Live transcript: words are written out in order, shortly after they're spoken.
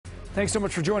Thanks so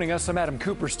much for joining us. I'm Adam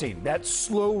Cooperstein. That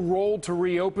slow roll to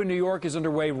reopen New York is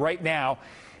underway right now,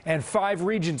 and 5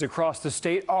 regions across the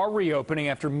state are reopening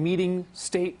after meeting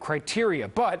state criteria.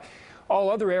 But all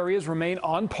other areas remain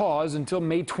on pause until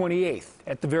May 28th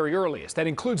at the very earliest. That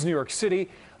includes New York City,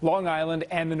 Long Island,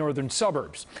 and the northern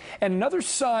suburbs. And another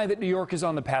sign that New York is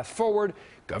on the path forward,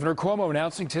 Governor Cuomo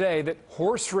announcing today that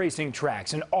horse racing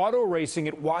tracks and auto racing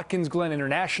at Watkins Glen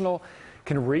International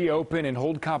can reopen and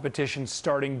hold competitions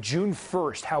starting June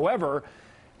 1st. However,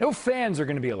 no fans are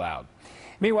going to be allowed.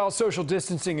 Meanwhile, social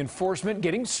distancing enforcement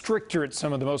getting stricter at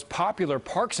some of the most popular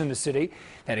parks in the city.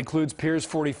 That includes Piers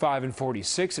 45 and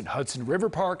 46 at Hudson River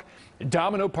Park,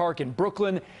 Domino Park in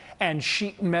Brooklyn, and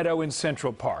Sheet Meadow in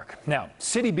Central Park. Now,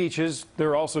 city beaches,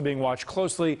 they're also being watched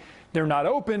closely. They're not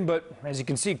open, but as you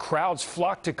can see, crowds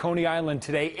flocked to Coney Island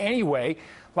today anyway.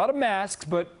 A lot of masks,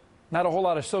 but not a whole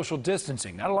lot of social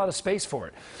distancing, not a lot of space for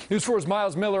it. News 4's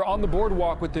Miles Miller on the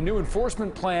boardwalk with the new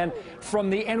enforcement plan from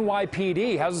the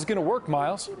NYPD. How's this going to work,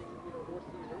 Miles?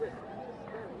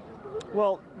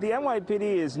 Well, the NYPD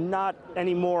is not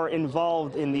anymore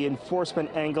involved in the enforcement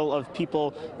angle of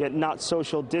people yet not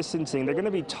social distancing. They're going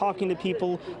to be talking to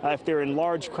people if they're in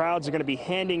large crowds. They're going to be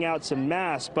handing out some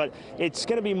masks, but it's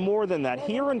going to be more than that.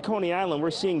 Here in Coney Island,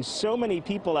 we're seeing so many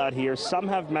people out here. Some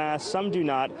have masks, some do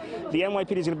not. The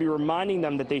NYPD is going to be reminding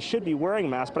them that they should be wearing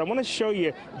masks. But I want to show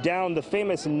you down the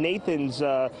famous Nathan's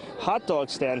hot dog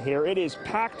stand here. It is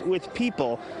packed with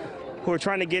people who are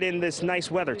trying to get in this nice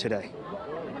weather today.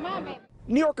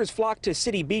 New Yorkers flock to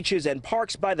city beaches and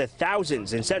parks by the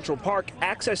thousands. In Central Park,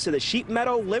 access to the Sheep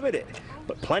Meadow limited,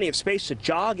 but plenty of space to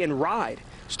jog and ride.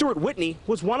 Stuart Whitney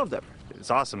was one of them.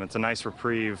 It's awesome. It's a nice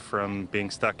reprieve from being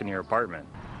stuck in your apartment.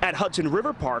 At Hudson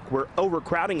River Park, where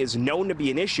overcrowding is known to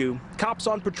be an issue, cops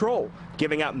on patrol,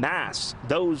 giving out masks,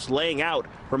 those laying out,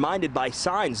 reminded by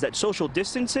signs that social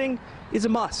distancing is a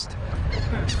must.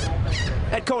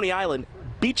 At Coney Island,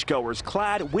 beachgoers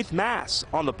clad with masks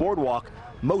on the boardwalk.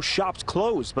 Most shops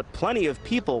closed, but plenty of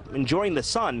people enjoying the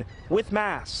sun with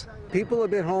masks. People have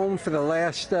been home for the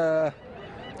last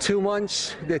 2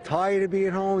 months. They're tired of being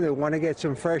home. They want to get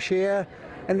some fresh air,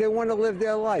 and they want to live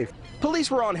their life. Police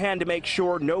were on hand to make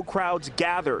sure no crowds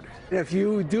gathered. If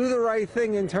you do the right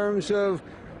thing in terms of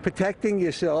protecting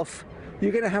yourself,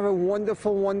 you're going to have a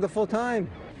wonderful, wonderful time.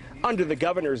 Under the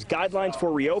governor's guidelines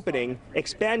for reopening,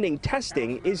 expanding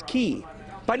testing is key.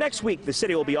 By next week, the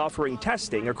city will be offering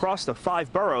testing across the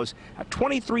 5 boroughs at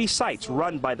 23 sites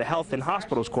run by the Health and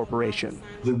Hospitals Corporation.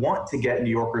 We want to get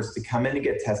New Yorkers to come in and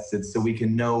get tested so we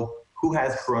can know who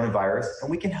has coronavirus,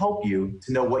 and we can help you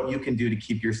to know what you can do to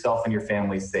keep yourself and your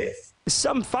family safe.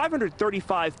 Some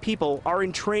 535 people are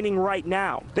in training right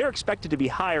now. They're expected to be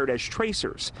hired as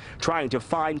tracers, trying to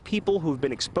find people who've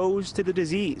been exposed to the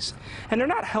disease. And they're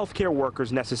not healthcare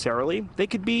workers necessarily. They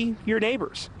could be your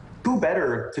neighbors. Who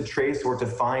better to trace or to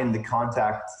find the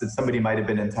contacts that somebody might have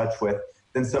been in touch with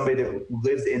than somebody that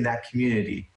lives in that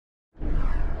community?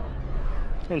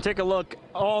 And take a look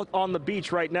all on the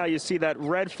beach right now. You see that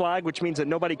red flag, which means that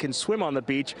nobody can swim on the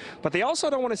beach. But they also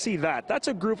don't want to see that. That's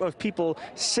a group of people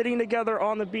sitting together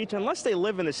on the beach. Unless they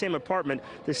live in the same apartment,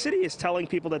 the city is telling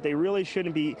people that they really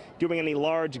shouldn't be doing any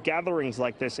large gatherings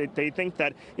like this. They think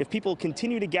that if people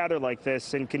continue to gather like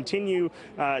this and continue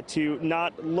to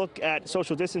not look at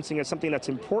social distancing as something that's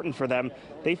important for them,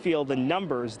 they feel the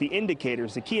numbers, the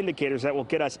indicators, the key indicators that will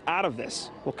get us out of this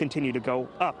will continue to go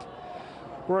up.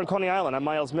 We're in Coney Island. I'm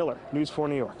Miles Miller, News 4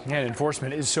 New York. And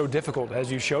enforcement is so difficult,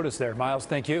 as you showed us there. Miles,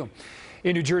 thank you.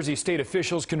 In New Jersey, state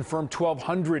officials confirmed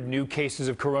 1,200 new cases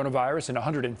of coronavirus and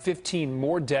 115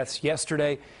 more deaths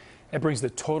yesterday. That brings the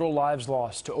total lives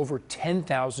lost to over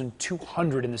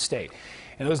 10,200 in the state.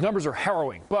 And those numbers are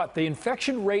harrowing, but the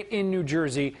infection rate in New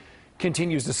Jersey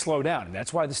continues to slow down. And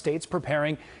that's why the state's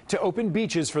preparing to open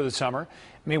beaches for the summer.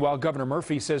 Meanwhile, Governor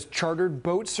Murphy says chartered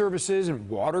boat services and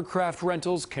watercraft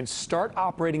rentals can start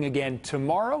operating again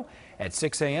tomorrow at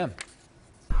 6 a.m.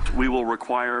 We will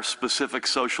require specific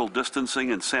social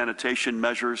distancing and sanitation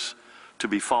measures to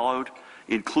be followed,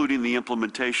 including the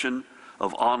implementation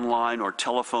of online or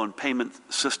telephone payment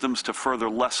systems to further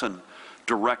lessen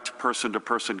direct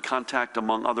person-to-person contact,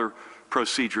 among other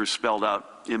procedures spelled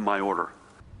out in my order.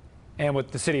 And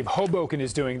what the city of Hoboken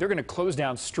is doing, they're going to close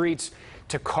down streets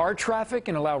to car traffic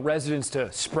and allow residents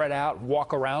to spread out,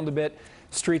 walk around a bit.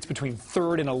 Streets between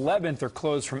 3rd and 11th are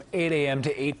closed from 8 a.m.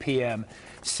 to 8 p.m.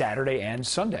 Saturday and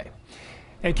Sunday.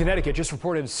 And Connecticut just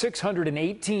reported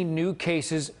 618 new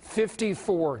cases,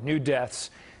 54 new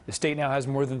deaths. The state now has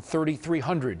more than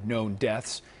 3,300 known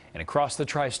deaths. And across the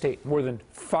tri-state, more than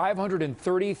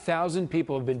 530,000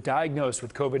 people have been diagnosed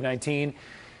with COVID-19.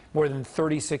 More than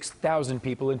 36,000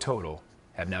 people in total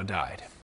have now died.